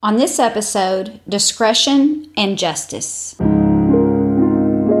On this episode, discretion and justice.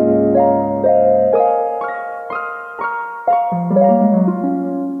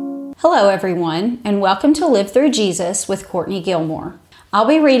 Hello everyone, and welcome to Live Through Jesus with Courtney Gilmore. I'll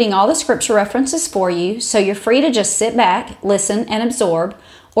be reading all the scripture references for you, so you're free to just sit back, listen, and absorb,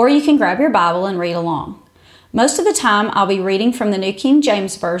 or you can grab your Bible and read along. Most of the time, I'll be reading from the New King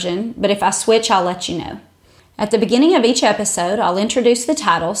James Version, but if I switch, I'll let you know. At the beginning of each episode, I'll introduce the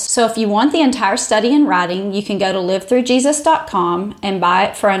titles, so if you want the entire study in writing, you can go to livethroughjesus.com and buy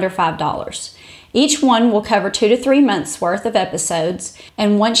it for under $5. Each one will cover 2 to 3 months worth of episodes,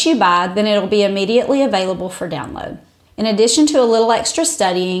 and once you buy, then it'll be immediately available for download. In addition to a little extra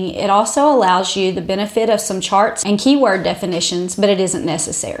studying, it also allows you the benefit of some charts and keyword definitions, but it isn't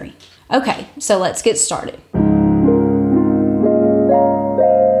necessary. Okay, so let's get started.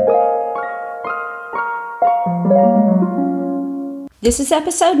 This is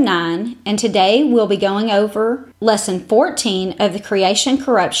episode 9, and today we'll be going over lesson 14 of the Creation,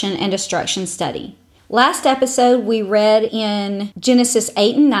 Corruption, and Destruction study. Last episode we read in Genesis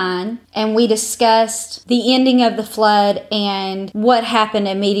 8 and 9, and we discussed the ending of the flood and what happened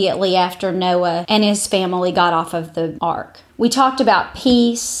immediately after Noah and his family got off of the ark. We talked about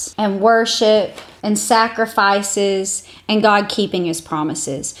peace and worship and sacrifices and God keeping His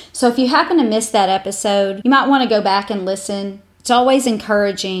promises. So if you happen to miss that episode, you might want to go back and listen. It's always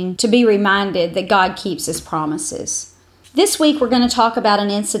encouraging to be reminded that God keeps His promises. This week we're going to talk about an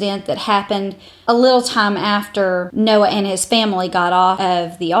incident that happened a little time after Noah and his family got off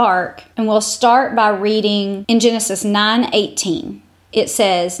of the ark. And we'll start by reading in Genesis 9:18. It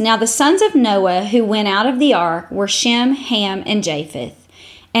says, "Now the sons of Noah who went out of the ark were Shem, Ham, and Japheth.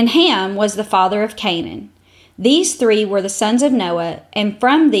 And Ham was the father of Canaan. These three were the sons of Noah, and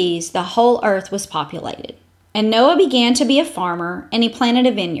from these the whole earth was populated. And Noah began to be a farmer, and he planted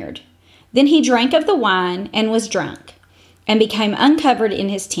a vineyard. Then he drank of the wine and was drunk, and became uncovered in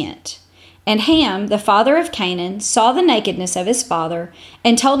his tent. And Ham, the father of Canaan, saw the nakedness of his father,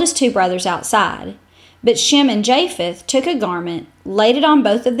 and told his 2 brothers outside. But Shem and Japheth took a garment, laid it on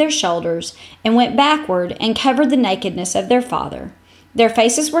both of their shoulders, and went backward and covered the nakedness of their father. Their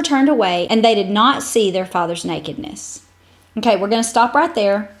faces were turned away, and they did not see their father's nakedness." Okay, we're going to stop right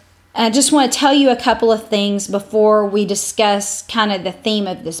there. I just want to tell you a couple of things before we discuss kind of the theme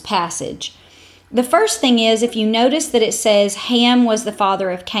of this passage. The first thing is, if you notice that it says Ham was the father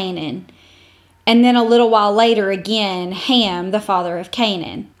of Canaan, and then a little while later again, Ham, the father of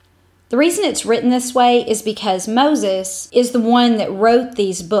Canaan. The reason it's written this way is because Moses is the one that wrote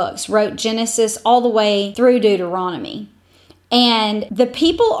these books, wrote Genesis all the way through Deuteronomy. And the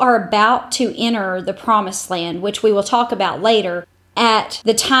people are about to enter the promised land, which we will talk about later, at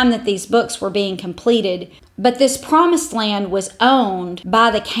the time that these books were being completed. But this promised land was owned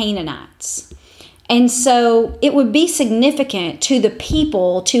by the Canaanites. And so it would be significant to the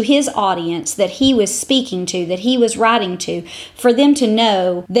people, to his audience that he was speaking to, that he was writing to, for them to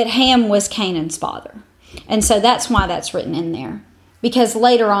know that Ham was Canaan's father. And so that's why that's written in there, because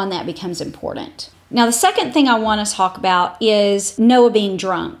later on that becomes important. Now the second thing I want to talk about is Noah being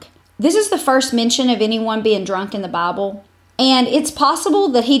drunk. This is the first mention of anyone being drunk in the Bible. And it's possible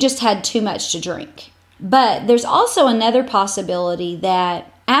that he just had too much to drink. But there's also another possibility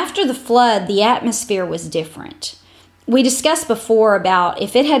that after the flood, the atmosphere was different. We discussed before about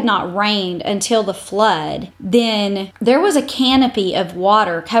if it had not rained until the flood, then there was a canopy of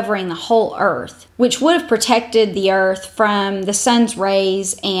water covering the whole earth, which would have protected the earth from the sun's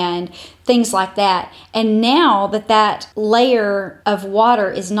rays and things like that. And now that that layer of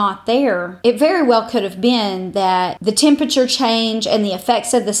water is not there, it very well could have been that the temperature change and the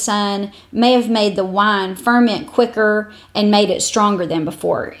effects of the sun may have made the wine ferment quicker and made it stronger than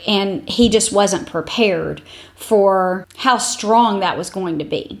before. And he just wasn't prepared for how strong that was going to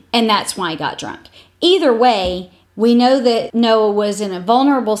be. And that's why he got drunk. Either way, we know that Noah was in a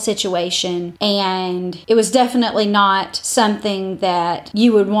vulnerable situation, and it was definitely not something that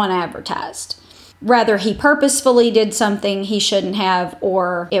you would want advertised. Rather, he purposefully did something he shouldn't have,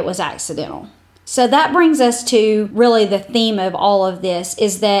 or it was accidental. So that brings us to really the theme of all of this,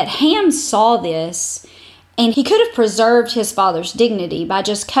 is that Ham saw this, and he could have preserved his father's dignity by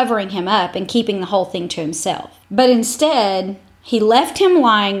just covering him up and keeping the whole thing to himself. But instead, he left him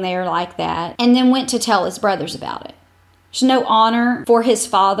lying there like that and then went to tell his brothers about it. There's no honor for his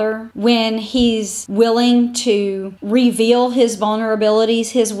father when he's willing to reveal his vulnerabilities,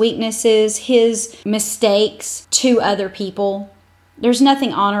 his weaknesses, his mistakes to other people. There's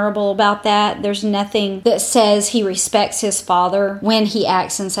nothing honorable about that. There's nothing that says he respects his father when he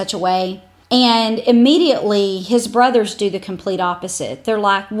acts in such a way. And immediately his brothers do the complete opposite. They're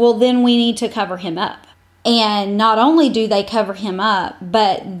like, well, then we need to cover him up. And not only do they cover him up,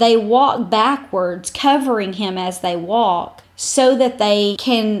 but they walk backwards, covering him as they walk, so that they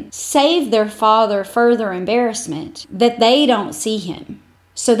can save their father further embarrassment, that they don't see him.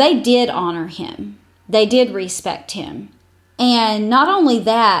 So they did honor him. They did respect him. And not only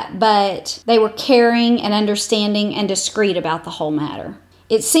that, but they were caring and understanding and discreet about the whole matter.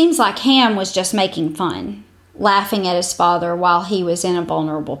 It seems like Ham was just making fun, laughing at his father while he was in a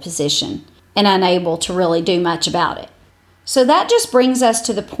vulnerable position and unable to really do much about it. So that just brings us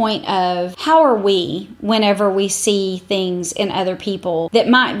to the point of how are we whenever we see things in other people that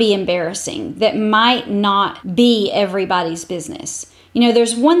might be embarrassing, that might not be everybody's business. You know,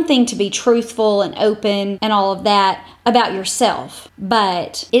 there's one thing to be truthful and open and all of that about yourself,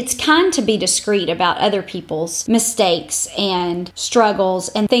 but it's kind to be discreet about other people's mistakes and struggles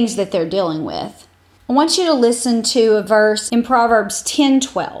and things that they're dealing with. I want you to listen to a verse in Proverbs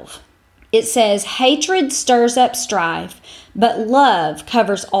 10:12. It says, "Hatred stirs up strife, but love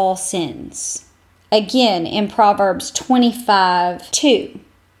covers all sins." Again, in Proverbs 25:2.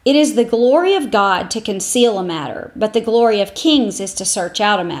 "It is the glory of God to conceal a matter, but the glory of kings is to search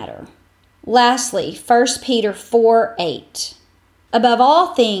out a matter." Lastly, 1 Peter 4:8. "Above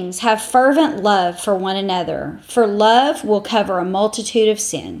all things, have fervent love for one another, for love will cover a multitude of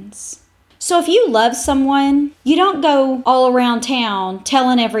sins." So if you love someone, you don't go all around town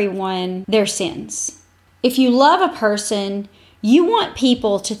telling everyone their sins. If you love a person, you want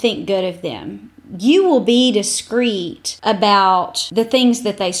people to think good of them. You will be discreet about the things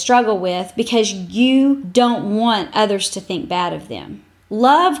that they struggle with because you don't want others to think bad of them.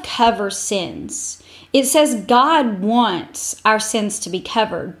 Love covers sins. It says God wants our sins to be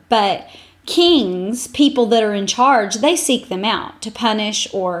covered, but kings, people that are in charge, they seek them out to punish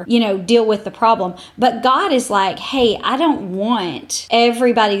or, deal with the problem. But God is like, hey, I don't want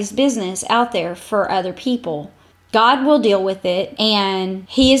everybody's business out there for other people. God will deal with it, and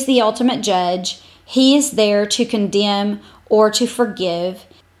He is the ultimate judge. He is there to condemn or to forgive.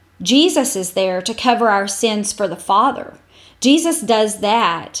 Jesus is there to cover our sins for the Father. Jesus does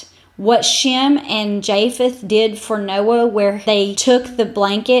that. What Shem and Japheth did for Noah, where they took the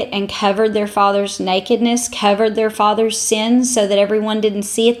blanket and covered their father's nakedness, covered their father's sins so that everyone didn't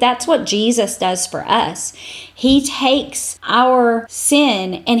see it, that's what Jesus does for us. He takes our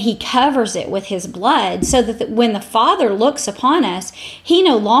sin and He covers it with His blood so that when the Father looks upon us, He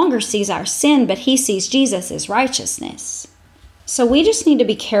no longer sees our sin, but He sees Jesus as righteousness. So we just need to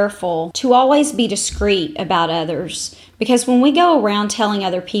be careful to always be discreet about others, because when we go around telling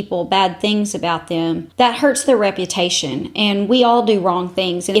other people bad things about them, that hurts their reputation, and we all do wrong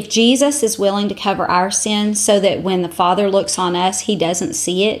things. And if Jesus is willing to cover our sins so that when the Father looks on us, He doesn't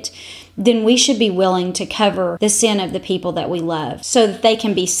see it, then we should be willing to cover the sin of the people that we love so that they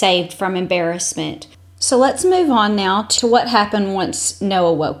can be saved from embarrassment. So let's move on now to what happened once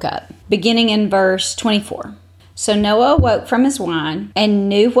Noah woke up, beginning in verse 24. "So Noah awoke from his wine and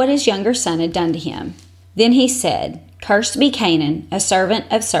knew what his younger son had done to him. Then he said, 'Cursed be Canaan, a servant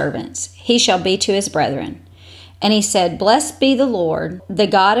of servants. He shall be to his brethren.' And he said, 'Blessed be the Lord, the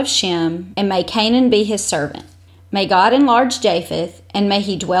God of Shem, and may Canaan be his servant. May God enlarge Japheth, and may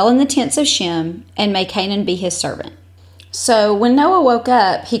he dwell in the tents of Shem, and may Canaan be his servant.'" So when Noah woke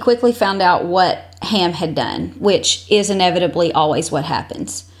up, he quickly found out what Ham had done, which is inevitably always what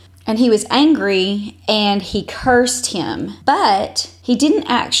happens. And he was angry and he cursed him, but he didn't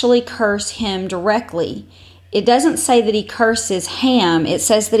actually curse him directly. It doesn't say that he curses Ham, it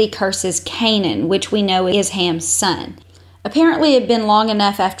says that he curses Canaan, which we know is Ham's son. Apparently it had been long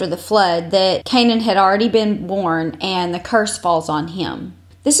enough after the flood that Canaan had already been born and the curse falls on him.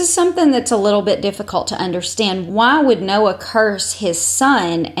 This is something that's a little bit difficult to understand. Why would Noah curse his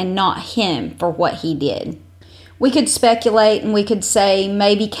son and not him for what he did? We could speculate and we could say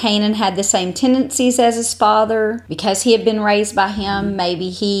maybe Canaan had the same tendencies as his father because he had been raised by him.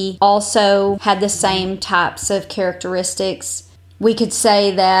 Maybe he also had the same types of characteristics. We could say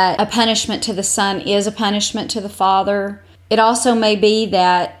that a punishment to the son is a punishment to the father. It also may be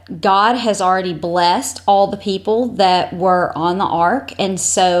that God has already blessed all the people that were on the ark, and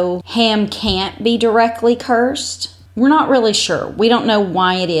so Ham can't be directly cursed. We're not really sure. We don't know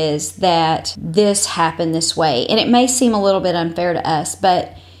why it is that this happened this way. And it may seem a little bit unfair to us,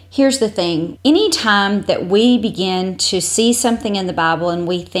 but here's the thing. Anytime that we begin to see something in the Bible and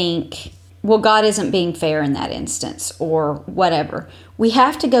we think, well, God isn't being fair in that instance or whatever, we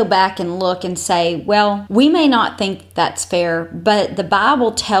have to go back and look and say, well, we may not think that's fair, but the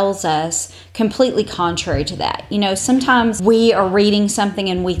Bible tells us completely contrary to that. Sometimes we are reading something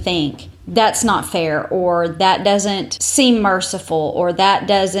and we think, that's not fair, or that doesn't seem merciful, or that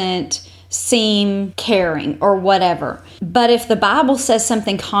doesn't seem caring, or whatever. But if the Bible says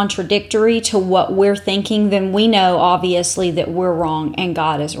something contradictory to what we're thinking, then we know obviously that we're wrong and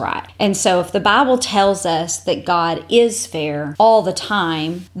God is right. And so if the Bible tells us that God is fair all the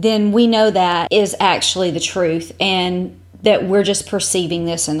time, then we know that is actually the truth, and that we're just perceiving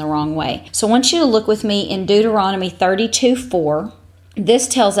this in the wrong way. So I want you to look with me in Deuteronomy 32:4. This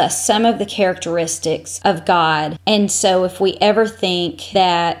tells us some of the characteristics of God. And so if we ever think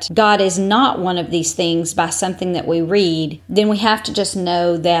that God is not one of these things by something that we read, then we have to just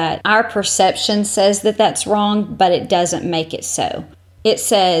know that our perception says that that's wrong, but it doesn't make it so. It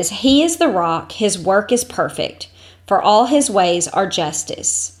says, He is the rock, His work is perfect, for all His ways are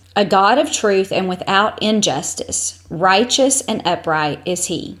justice. A God of truth and without injustice, righteous and upright is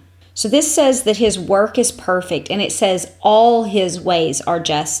He. So this says that His work is perfect, and it says all His ways are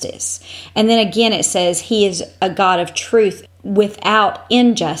justice. And then again it says He is a God of truth without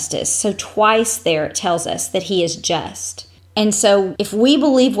injustice. So twice there it tells us that He is just. And so if we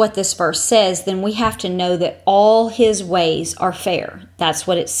believe what this verse says, then we have to know that all His ways are fair. That's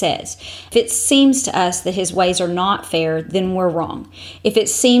what it says. If it seems to us that His ways are not fair, then we're wrong. If it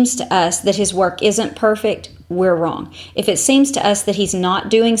seems to us that His work isn't perfect, we're wrong. If it seems to us that He's not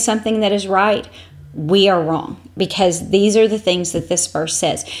doing something that is right, we are wrong, because these are the things that this verse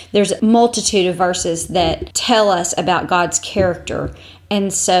says. There's a multitude of verses that tell us about God's character.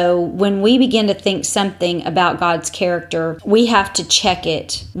 And so when we begin to think something about God's character, we have to check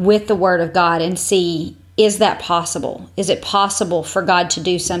it with the Word of God and see, is that possible? Is it possible for God to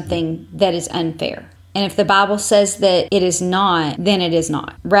do something that is unfair? And if the Bible says that it is not, then it is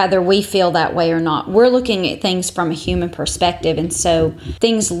not. Whether we feel that way or not. We're looking at things from a human perspective, and so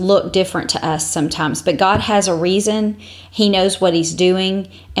things look different to us sometimes. But God has a reason. He knows what He's doing,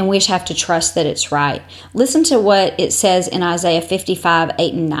 and we just have to trust that it's right. Listen to what it says in Isaiah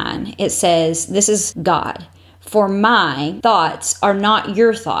 55:8-9. It says, this is God. For my thoughts are not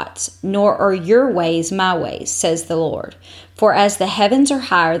your thoughts, nor are your ways my ways, says the Lord. For as the heavens are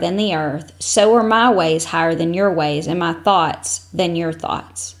higher than the earth, so are my ways higher than your ways, and my thoughts than your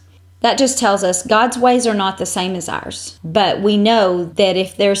thoughts. That just tells us God's ways are not the same as ours. But we know that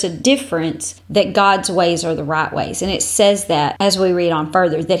if there's a difference, that God's ways are the right ways. And it says that as we read on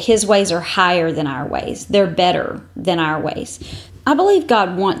further, that His ways are higher than our ways. They're better than our ways. I believe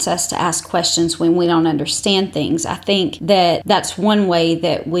God wants us to ask questions when we don't understand things. I think that that's one way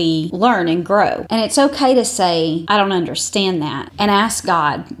that we learn and grow. And it's okay to say, I don't understand that, and ask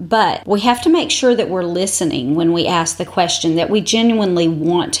God. But we have to make sure that we're listening when we ask the question, that we genuinely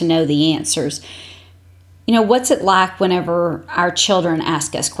want to know the answers. You know, what's it like whenever our children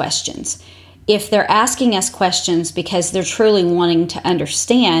ask us questions? If they're asking us questions because they're truly wanting to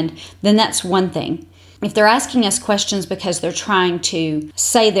understand, then that's one thing. If they're asking us questions because they're trying to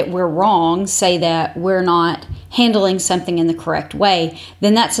say that we're wrong, say that we're not handling something in the correct way,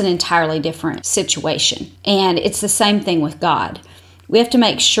 then that's an entirely different situation. And it's the same thing with God. We have to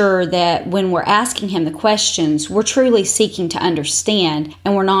make sure that when we're asking Him the questions, we're truly seeking to understand,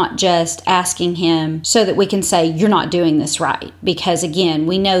 and we're not just asking Him so that we can say, you're not doing this right. Because again,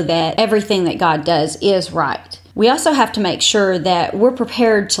 we know that everything that God does is right. We also have to make sure that we're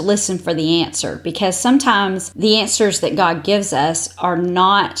prepared to listen for the answer, because sometimes the answers that God gives us are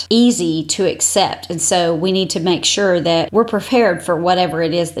not easy to accept. And so we need to make sure that we're prepared for whatever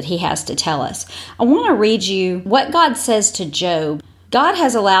it is that He has to tell us. I want to read you what God says to Job. God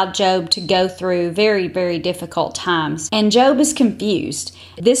has allowed Job to go through very, very difficult times, and Job is confused.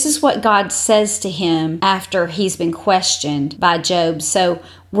 This is what God says to him after he's been questioned by Job. So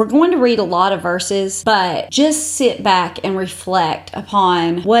we're going to read a lot of verses, but just sit back and reflect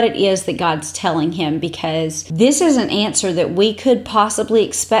upon what it is that God's telling him, because this is an answer that we could possibly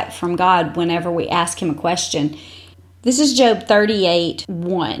expect from God whenever we ask Him a question. This is Job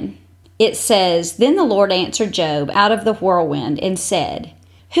 38:1. It says, Then the Lord answered Job out of the whirlwind and said,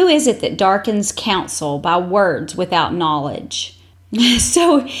 Who is it that darkens counsel by words without knowledge?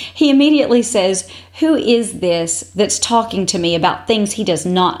 So he immediately says, who is this that's talking to me about things he does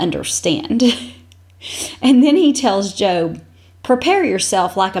not understand? And then he tells Job, prepare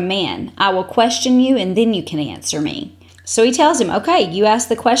yourself like a man. I will question you, and then you can answer me. So he tells him, okay, you ask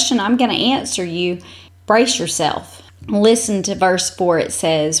the question, I'm going to answer you. Brace yourself. Listen to verse 4. It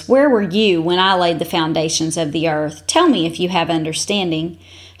says, Where were you when I laid the foundations of the earth? Tell me if you have understanding.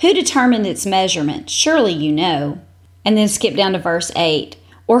 Who determined its measurement? Surely you know. And then skip down to verse 8.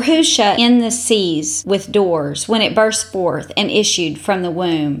 Or who shut in the seas with doors when it burst forth and issued from the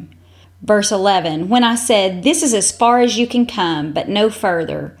womb? Verse 11. When I said, This is as far as you can come, but no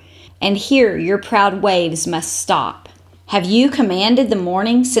further. and here your proud waves must stop. Have you commanded the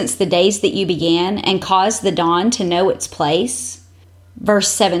morning since the days that you began, and caused the dawn to know its place? Verse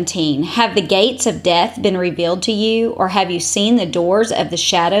 17, have the gates of death been revealed to you, or have you seen the doors of the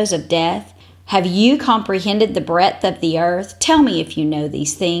shadows of death? Have you comprehended the breadth of the earth? Tell me if you know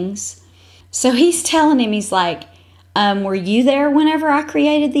these things. So he's telling him, he's like, were you there whenever I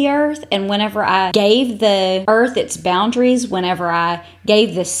created the earth? And whenever I gave the earth its boundaries, whenever I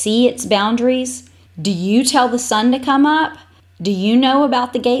gave the sea its boundaries? Do you tell the sun to come up? Do you know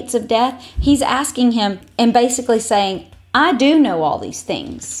about the gates of death? He's asking him and basically saying, I do know all these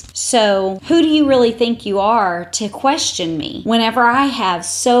things. So who do you really think you are to question me whenever I have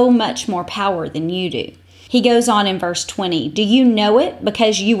so much more power than you do? He goes on in verse 20, do you know it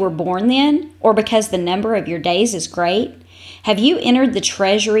because you were born then, or because the number of your days is great? Have you entered the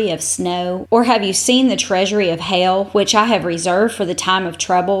treasury of snow, or have you seen the treasury of hail, which I have reserved for the time of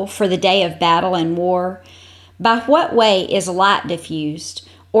trouble, for the day of battle and war? By what way is light diffused,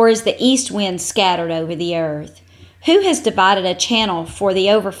 or is the east wind scattered over the earth? Who has divided a channel for the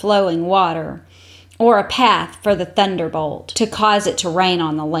overflowing water, or a path for the thunderbolt, to cause it to rain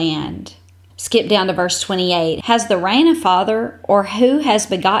on the land? Skip down to verse 28. Has the rain a father, or who has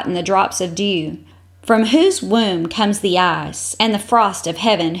begotten the drops of dew? From whose womb comes the ice, and the frost of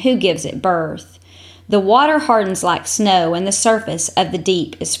heaven, who gives it birth? The water hardens like snow, and the surface of the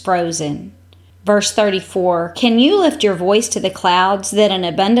deep is frozen. Verse 34, can you lift your voice to the clouds, that an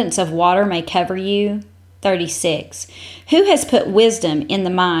abundance of water may cover you? 36, who has put wisdom in the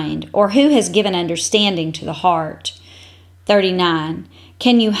mind, or who has given understanding to the heart? 39,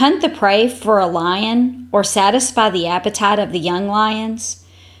 can you hunt the prey for a lion, or satisfy the appetite of the young lions?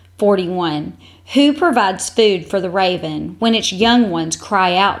 41, who provides food for the raven when its young ones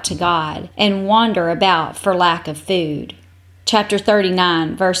cry out to God and wander about for lack of food? Chapter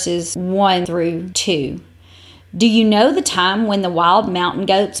 39, verses 1 through 2. Do you know the time when the wild mountain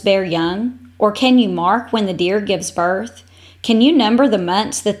goats bear young? Or can you mark when the deer gives birth? Can you number the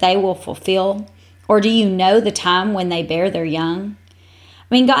months that they will fulfill? Or do you know the time when they bear their young?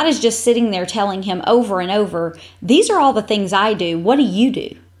 I mean, God is just sitting there telling him over and over, these are all the things I do. What do you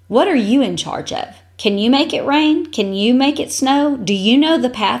do? What are you in charge of? Can you make it rain? Can you make it snow? Do you know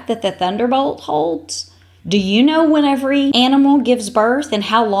the path that the thunderbolt holds? Do you know when every animal gives birth and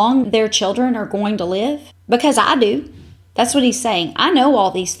how long their children are going to live? Because I do. That's what he's saying. I know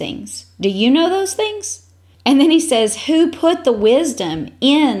all these things. Do you know those things? And then he says, who put the wisdom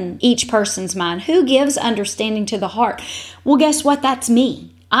in each person's mind? Who gives understanding to the heart? Well, guess what? That's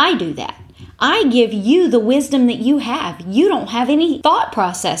me. I do that. I give you the wisdom that you have. You don't have any thought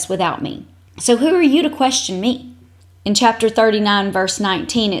process without me. So who are you to question me? In chapter 39, verse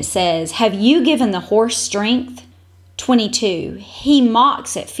 19, it says, have you given the horse strength? 22, he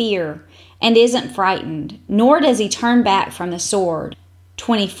mocks at fear and isn't frightened, nor does he turn back from the sword.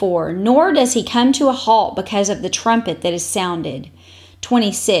 24, nor does he come to a halt because of the trumpet that is sounded.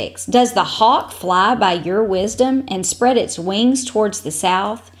 26, does the hawk fly by your wisdom and spread its wings towards the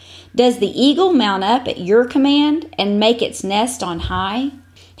south? Does the eagle mount up at your command and make its nest on high?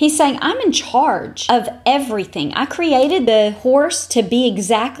 He's saying, I'm in charge of everything. I created the horse to be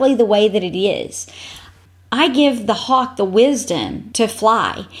exactly the way that it is. I give the hawk the wisdom to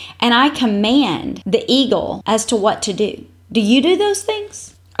fly, and I command the eagle as to what to do. Do you do those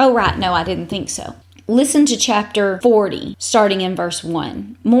things? Oh, right. No, I didn't think so. Listen to chapter 40, starting in verse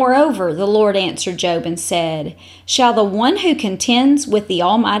 1. Moreover, the Lord answered Job and said, shall the one who contends with the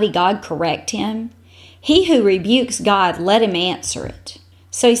Almighty God correct him? He who rebukes God, let him answer it.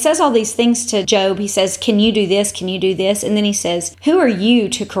 So he says all these things to Job. He says, can you do this? Can you do this? And then he says, who are you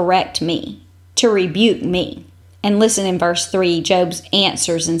to correct me, to rebuke me? And listen in verse 3, Job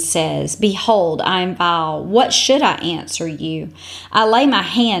answers and says, behold, I am vile. What should I answer you? I lay my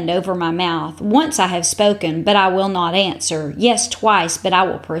hand over my mouth. Once I have spoken, but I will not answer. Yes, twice, but I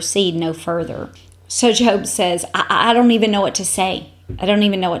will proceed no further. So Job says, I don't even know what to say. I don't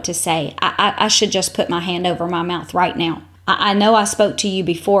even know what to say. I should just put my hand over my mouth right now. I know I spoke to you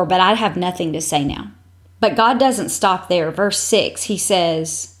before, but I have nothing to say now. But God doesn't stop there. Verse 6, he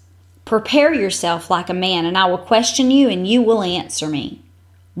says, prepare yourself like a man, and I will question you, and you will answer me.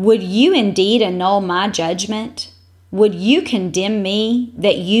 Would you indeed annul my judgment? Would you condemn me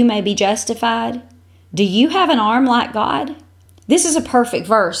that you may be justified? Do you have an arm like God? This is a perfect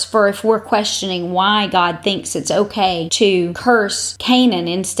verse for if we're questioning why God thinks it's okay to curse Canaan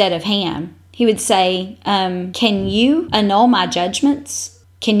instead of Ham. He would say, can you annul my judgments?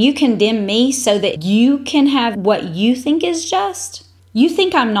 Can you condemn me so that you can have what you think is just? You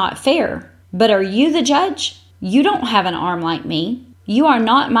think I'm not fair, but are you the judge? You don't have an arm like me. You are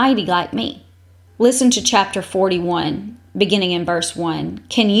not mighty like me. Listen to chapter 41, beginning in verse 1.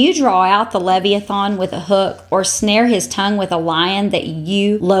 Can you draw out the Leviathan with a hook, or snare his tongue with a lion that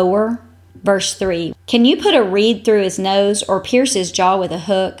you lower? Verse 3. Can you put a reed through his nose, or pierce his jaw with a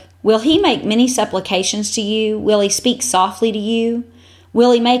hook? Will he make many supplications to you? Will he speak softly to you?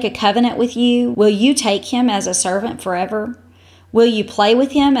 Will he make a covenant with you? Will you take him as a servant forever? Will you play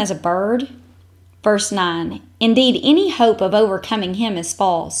with him as a bird? Verse 9. Indeed, any hope of overcoming him is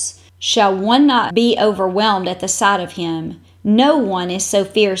false. Shall one not be overwhelmed at the sight of him? No one is so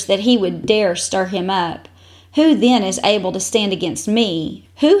fierce that he would dare stir him up. Who then is able to stand against me?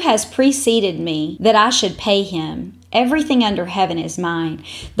 Who has preceded me that I should pay him? Everything under heaven is mine.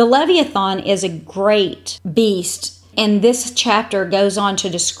 The Leviathan is a great beast, and this chapter goes on to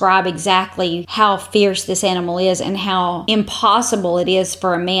describe exactly how fierce this animal is and how impossible it is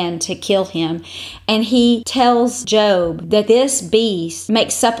for a man to kill him. And he tells Job that this beast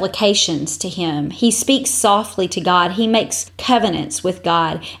makes supplications to him. He speaks softly to God. He makes covenants with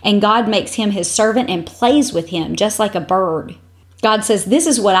God, and God makes him his servant and plays with him just like a bird. God says, this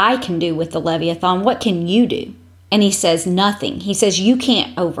is what I can do with the Leviathan. What can you do? And he says, nothing. He says, you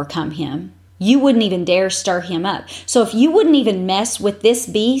can't overcome him. You wouldn't even dare stir him up. So if you wouldn't even mess with this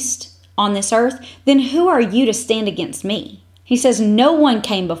beast on this earth, then who are you to stand against me? He says, no one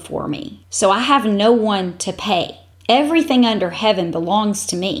came before me, so I have no one to pay. Everything under heaven belongs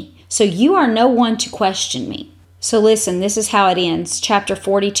to me, so you are no one to question me. So listen, this is how it ends. Chapter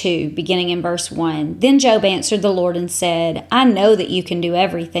 42, beginning in verse 1. Then Job answered the Lord and said, I know that you can do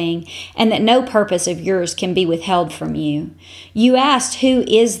everything, and that no purpose of yours can be withheld from you. You asked, who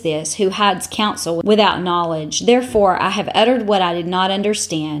is this who hides counsel without knowledge? Therefore I have uttered what I did not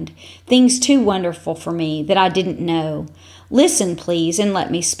understand, things too wonderful for me that I didn't know. Listen, please, and let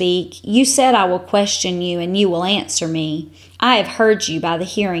me speak. You said I will question you, and you will answer me. I have heard you by the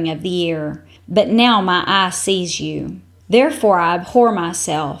hearing of the ear. But now my eye sees you. Therefore I abhor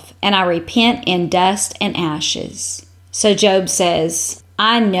myself, and I repent in dust and ashes. So Job says,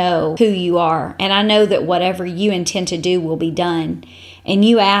 I know who you are, and I know that whatever you intend to do will be done. And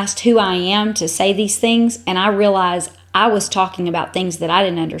you asked who I am to say these things, and I realized I was talking about things that I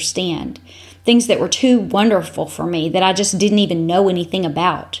didn't understand, things that were too wonderful for me that I just didn't even know anything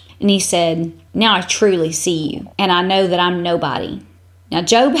about. And he said, now I truly see you, and I know that I'm nobody. Now,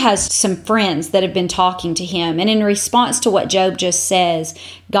 Job has some friends that have been talking to him, and in response to what Job just says,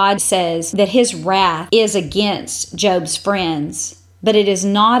 God says that his wrath is against Job's friends, but it is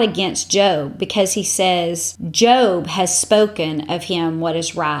not against Job, because he says Job has spoken of him what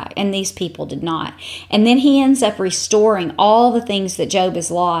is right, and these people did not. And then he ends up restoring all the things that Job has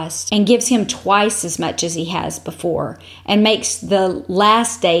lost and gives him twice as much as he has before, and makes the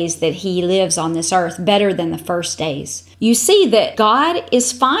last days that he lives on this earth better than the first days. You see that God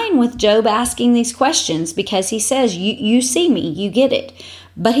is fine with Job asking these questions, because he says, you see me, you get it.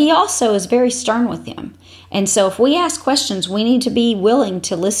 But he also is very stern with him. And so if we ask questions, we need to be willing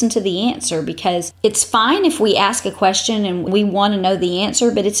to listen to the answer, because it's fine if we ask a question and we want to know the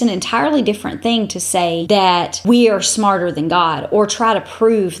answer, but it's an entirely different thing to say that we are smarter than God or try to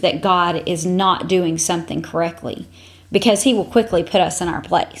prove that God is not doing something correctly, because he will quickly put us in our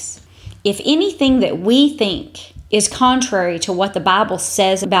place. If anything that we think is contrary to what the Bible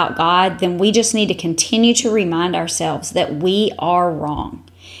says about God, then we just need to continue to remind ourselves that we are wrong.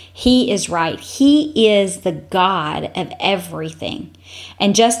 He is right. He is the God of everything.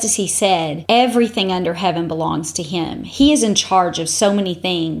 And just as he said, everything under heaven belongs to him. He is in charge of so many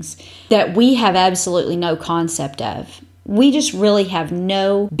things that we have absolutely no concept of. We just really have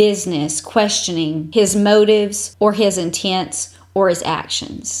no business questioning his motives or his intents or his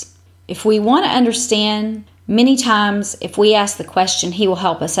actions. If we want to understand, many times, if we ask the question, he will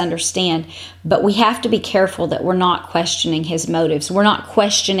help us understand. But we have to be careful that we're not questioning his motives. We're not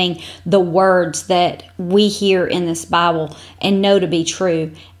questioning the words that we hear in this Bible and know to be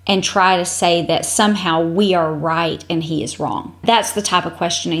true, and try to say that somehow we are right and he is wrong. That's the type of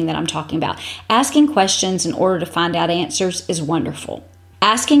questioning that I'm talking about. Asking questions in order to find out answers is wonderful.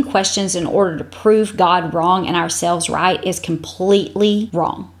 Asking questions in order to prove God wrong and ourselves right is completely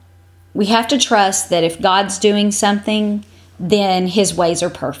wrong. We have to trust that if God's doing something, then his ways are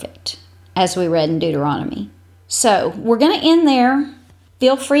perfect, as we read in Deuteronomy. So we're going to end there.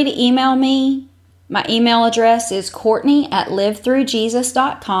 Feel free to email me. My email address is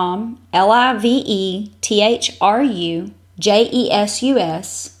Courtney@livethroughjesus.com,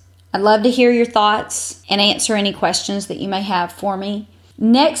 LIVETHRUJESUS. I'd love to hear your thoughts and answer any questions that you may have for me.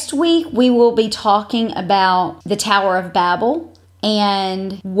 Next week, we will be talking about the Tower of Babel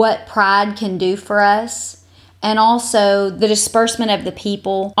and what pride can do for us. and also the disbursement of the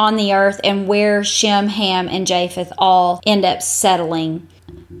people on the earth and where Shem, Ham, and Japheth all end up settling.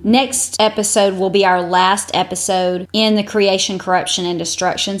 Next episode will be our last episode in the creation, corruption, and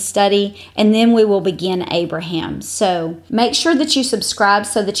destruction study, and then we will begin Abraham. So make sure that you subscribe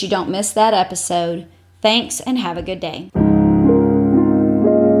so that you don't miss that episode. Thanks, and have a good day.